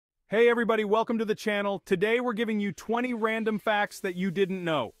Hey everybody, welcome to the channel. Today we're giving you 20 random facts that you didn't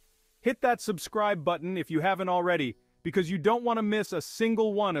know. Hit that subscribe button if you haven't already, because you don't want to miss a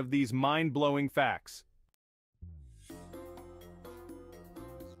single one of these mind-blowing facts.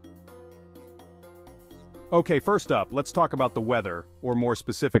 Okay, first up, let's talk about the weather, or more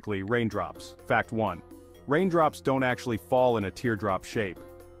specifically, raindrops. Fact 1. Raindrops don't actually fall in a teardrop shape.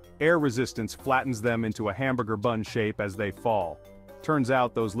 Air resistance flattens them into a hamburger bun shape as they fall. Turns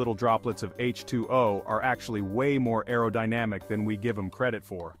out those little droplets of H2O are actually way more aerodynamic than we give them credit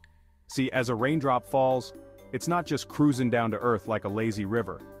for. See, as a raindrop falls, it's not just cruising down to earth like a lazy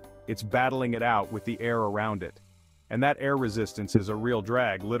river. It's battling it out with the air around it. And that air resistance is a real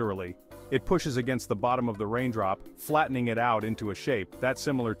drag, literally. It pushes against the bottom of the raindrop, flattening it out into a shape that's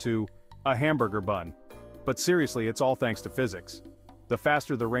similar to a hamburger bun. But seriously, it's all thanks to physics. The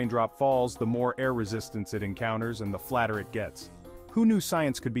faster the raindrop falls, the more air resistance it encounters and the flatter it gets. Who knew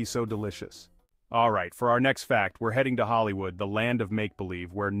science could be so delicious? Alright, for our next fact, we're heading to Hollywood, the land of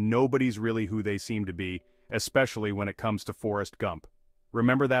make-believe, where nobody's really who they seem to be, especially when it comes to Forrest Gump.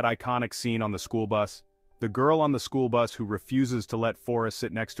 Remember that iconic scene on the school bus? The girl on the school bus who refuses to let Forrest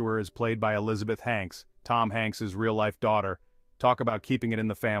sit next to her is played by Elizabeth Hanks, Tom Hanks' real-life daughter. Talk about keeping it in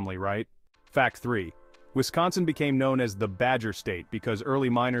the family, right? Fact 3. Wisconsin became known as the Badger State because early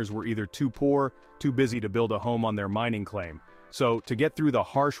miners were either too poor, too busy to build a home on their mining claim. So, to get through the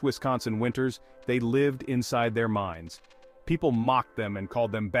harsh Wisconsin winters, they lived inside their mines. People mocked them and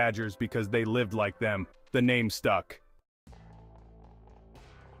called them badgers because they lived like them. The name stuck.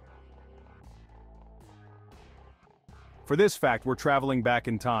 For this fact, we're traveling back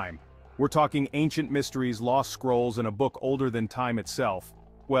in time. We're talking ancient mysteries, lost scrolls, and a book older than time itself.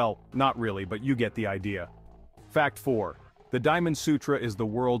 Well, not really, but you get the idea. Fact 4. The Diamond Sutra is the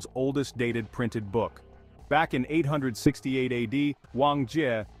world's oldest dated printed book. Back in 868 AD, Wang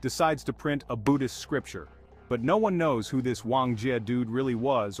Jie decides to print a Buddhist scripture. But no one knows who this Wang Jie dude really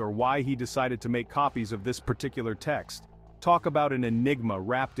was or why he decided to make copies of this particular text. Talk about an enigma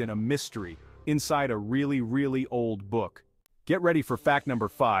wrapped in a mystery inside a really old book. Get ready for fact number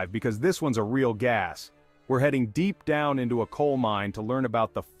 5 because this one's a real gas. We're heading deep down into a coal mine to learn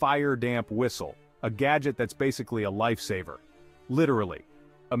about the fire damp whistle, a gadget that's basically a lifesaver. Literally.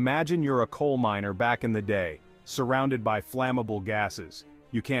 Imagine you're a coal miner back in the day, surrounded by flammable gases.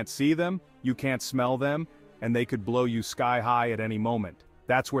 You can't see them, you can't smell them, and they could blow you sky high at any moment.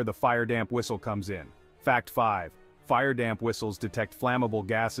 That's where the fire damp whistle comes in. Fact 5. Fire damp whistles detect flammable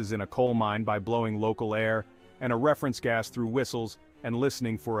gases in a coal mine by blowing local air and a reference gas through whistles and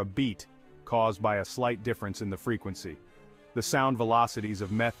listening for a beat caused by a slight difference in the frequency. The sound velocities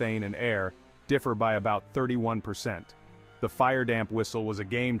of methane and air differ by about 31%. The fire damp whistle was a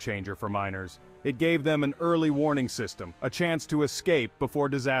game changer for miners. It gave them an early warning system, a chance to escape before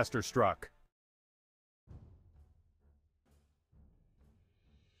disaster struck.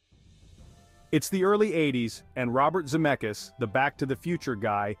 It's the early 80s, and Robert Zemeckis, the Back to the Future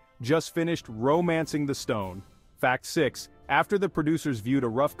guy, just finished Romancing the Stone. Fact 6. After the producers viewed a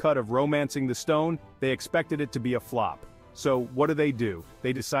rough cut of Romancing the Stone, they expected it to be a flop. So, what do?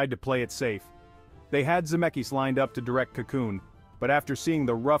 They decide to play it safe. They had Zemeckis lined up to direct Cocoon, but after seeing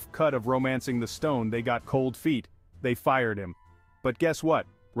the rough cut of Romancing the Stone, they got cold feet. They fired him. But guess what?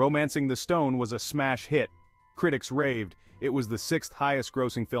 Romancing the Stone was a smash hit. Critics raved. It was the 6th highest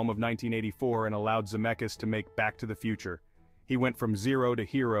grossing film of 1984 and allowed Zemeckis to make Back to the Future. He went from zero to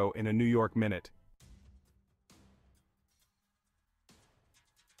hero in a New York minute.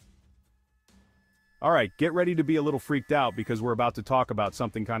 Alright, get ready to be a little freaked out because we're about to talk about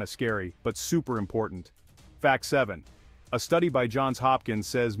something kinda scary, but super important. Fact 7. A study by Johns Hopkins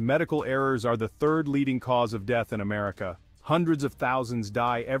says medical errors are the 3rd leading cause of death in America. Hundreds of thousands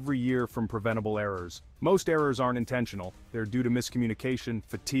die every year from preventable errors. Most errors aren't intentional. They're due to miscommunication,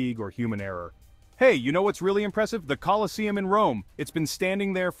 fatigue, or human error. Hey, you know what's really impressive? The Colosseum in Rome. It's been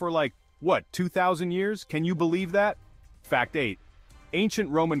standing there for like, what, 2,000 years? Can you believe that? Fact 8. Ancient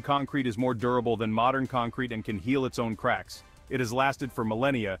Roman concrete is more durable than modern concrete and can heal its own cracks. It has lasted for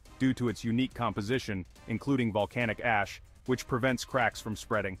millennia due to its unique composition, including volcanic ash, which prevents cracks from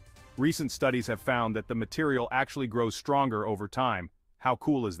spreading. Recent studies have found that the material actually grows stronger over time. How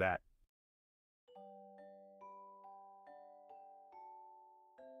cool is that?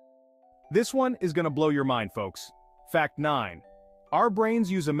 This one is gonna blow your mind, folks. Fact 9. Our brains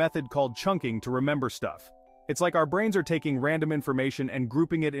use a method called chunking to remember stuff. It's like our brains are taking random information and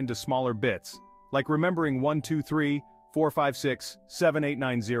grouping it into smaller bits. Like remembering 1, 2, 3, 4, 5, 6, 7, 8,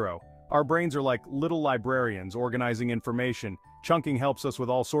 9, 0. Our brains are like little librarians organizing information. Chunking helps us with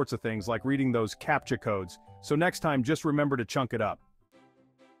all sorts of things like reading those CAPTCHA codes. So next time just remember to chunk it up.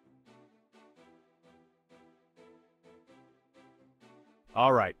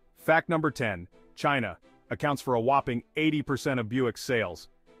 Alright, fact number 10. China accounts for a whopping 80% of Buick's sales.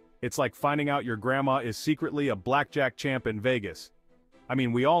 It's like finding out your grandma is secretly a blackjack champ in Vegas. I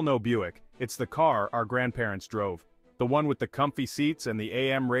mean, we all know Buick. It's the car our grandparents drove. The one with the comfy seats and the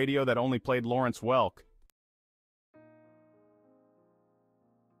AM radio that only played Lawrence Welk.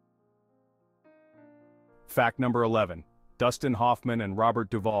 Fact number 11. Dustin Hoffman and Robert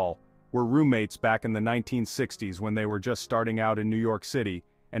Duvall were roommates back in the 1960s when they were just starting out in New York City,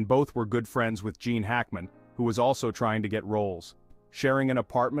 and both were good friends with Gene Hackman, who was also trying to get roles. Sharing an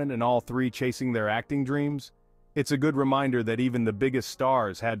apartment and all three chasing their acting dreams? It's a good reminder that even the biggest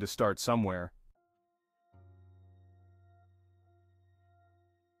stars had to start somewhere.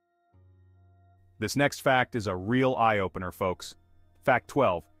 This next fact is a real eye-opener, folks. Fact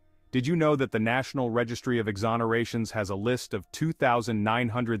 12. Did you know that the National Registry of Exonerations has a list of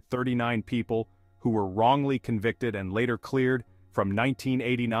 2,939 people who were wrongly convicted and later cleared from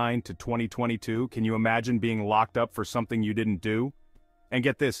 1989 to 2022? Can you imagine being locked up for something you didn't do? And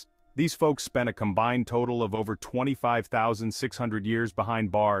get this, these folks spent a combined total of over 25,600 years behind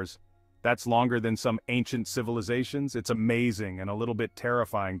bars. That's longer than some ancient civilizations. It's amazing and a little bit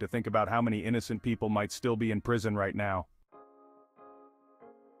terrifying to think about how many innocent people might still be in prison right now.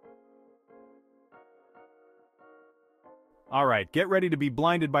 Alright, get ready to be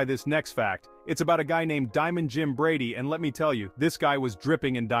blinded by this next fact. It's about a guy named Diamond Jim Brady, and let me tell you, this guy was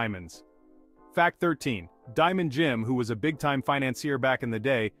dripping in diamonds. Fact 13. Diamond Jim, who was a big-time financier back in the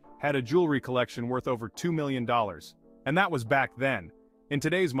day, had a jewelry collection worth over $2 million. And that was back then. In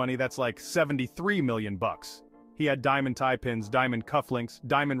today's money, that's like 73 million bucks. He had diamond tie pins, diamond cufflinks,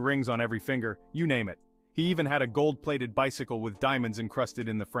 diamond rings on every finger, you name it. He even had a gold-plated bicycle with diamonds encrusted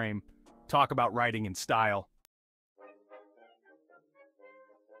in the frame. Talk about riding in style.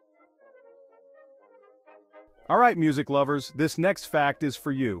 Alright, music lovers, this next fact is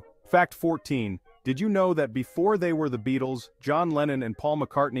for you. Fact 14. Did you know that before they were the Beatles, John Lennon and Paul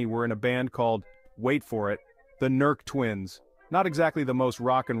McCartney were in a band called, wait for it, the Nurk Twins? Not exactly the most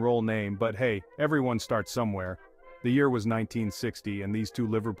rock and roll name, but hey, everyone starts somewhere. The year was 1960 and these two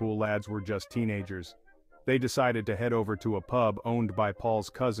Liverpool lads were just teenagers. They decided to head over to a pub owned by Paul's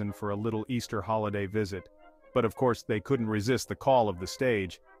cousin for a little Easter holiday visit. But of course they couldn't resist the call of the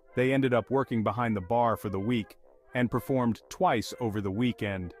stage. They ended up working behind the bar for the week, and performed twice over the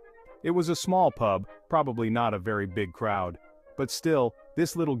weekend. It was a small pub, probably not a very big crowd. But still,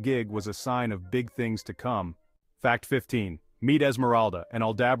 this little gig was a sign of big things to come. Fact 15. Meet Esmeralda, an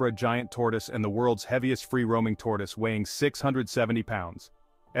Aldabra giant tortoise and the world's heaviest free-roaming tortoise weighing 670 pounds.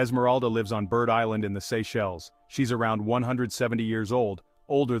 Esmeralda lives on Bird Island in the Seychelles. She's around 170 years old,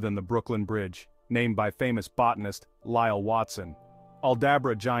 older than the Brooklyn Bridge, named by famous botanist Lyle Watson.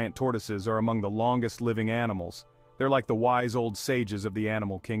 Aldabra giant tortoises are among the longest living animals. They're like the wise old sages of the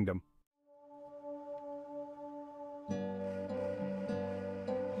animal kingdom.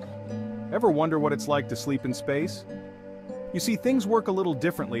 Ever wonder what it's like to sleep in space? You see, things work a little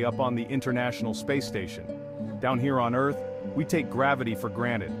differently up on the International Space Station. Down here on Earth, we take gravity for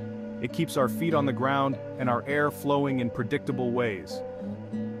granted. It keeps our feet on the ground and our air flowing in predictable ways.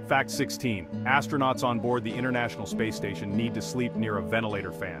 Fact 16. Astronauts on board the International Space Station need to sleep near a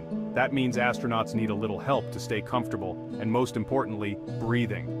ventilator fan. That means astronauts need a little help to stay comfortable, and most importantly,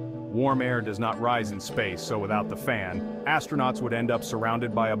 breathing. Warm air does not rise in space, so without the fan, astronauts would end up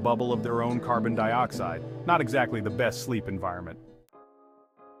surrounded by a bubble of their own carbon dioxide. Not exactly the best sleep environment.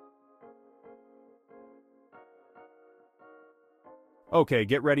 Okay,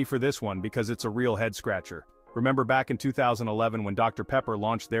 get ready for this one because it's a real head-scratcher. Remember back in 2011 when Dr. Pepper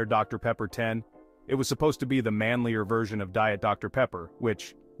launched their Dr. Pepper 10? It was supposed to be the manlier version of Diet Dr. Pepper,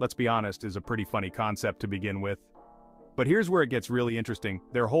 which, let's be honest, is a pretty funny concept to begin with. But here's where it gets really interesting.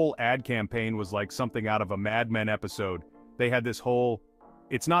 Their whole ad campaign was like something out of a Mad Men episode. They had this whole,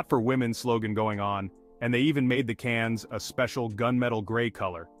 "It's not for women" slogan going on, and they even made the cans a special gunmetal gray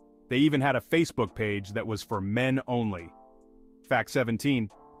color. They even had a Facebook page that was for men only. Fact 17.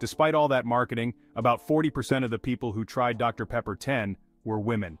 Despite all that marketing, about 40% of the people who tried Dr. Pepper 10 were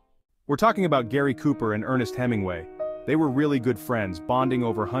women. We're talking about Gary Cooper and Ernest Hemingway. They were really good friends, bonding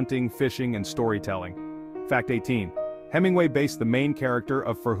over hunting, fishing, and storytelling. Fact 18. Hemingway based the main character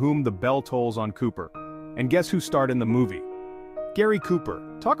of For Whom the Bell Tolls on Cooper. And guess who starred in the movie? Gary Cooper.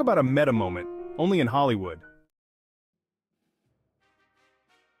 Talk about a meta moment, only in Hollywood.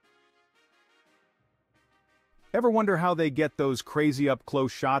 Ever wonder how they get those crazy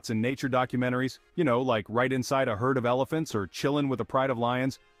up-close shots in nature documentaries? You know, like right inside a herd of elephants or chillin' with a pride of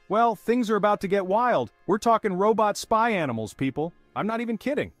lions? Well, things are about to get wild. We're talking robot spy animals, people. I'm not even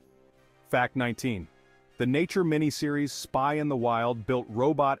kidding. Fact 19. The Nature miniseries Spy in the Wild built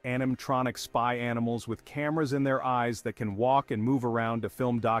robot animatronic spy animals with cameras in their eyes that can walk and move around to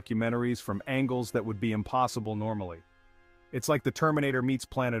film documentaries from angles that would be impossible normally. It's like the Terminator meets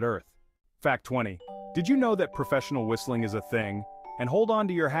Planet Earth. Fact 20. Did you know that professional whistling is a thing? And hold on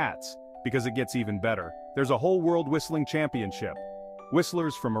to your hats, because it gets even better. There's a whole World Whistling Championship.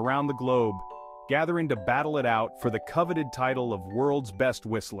 Whistlers from around the globe, gathering to battle it out for the coveted title of World's Best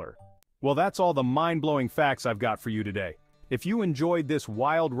Whistler. Well, that's all the mind-blowing facts I've got for you today. If you enjoyed this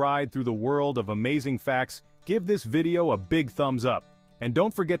wild ride through the world of amazing facts, give this video a big thumbs up. And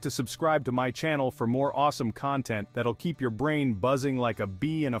don't forget to subscribe to my channel for more awesome content that'll keep your brain buzzing like a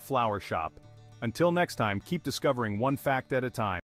bee in a flower shop. Until next time, keep discovering one fact at a time.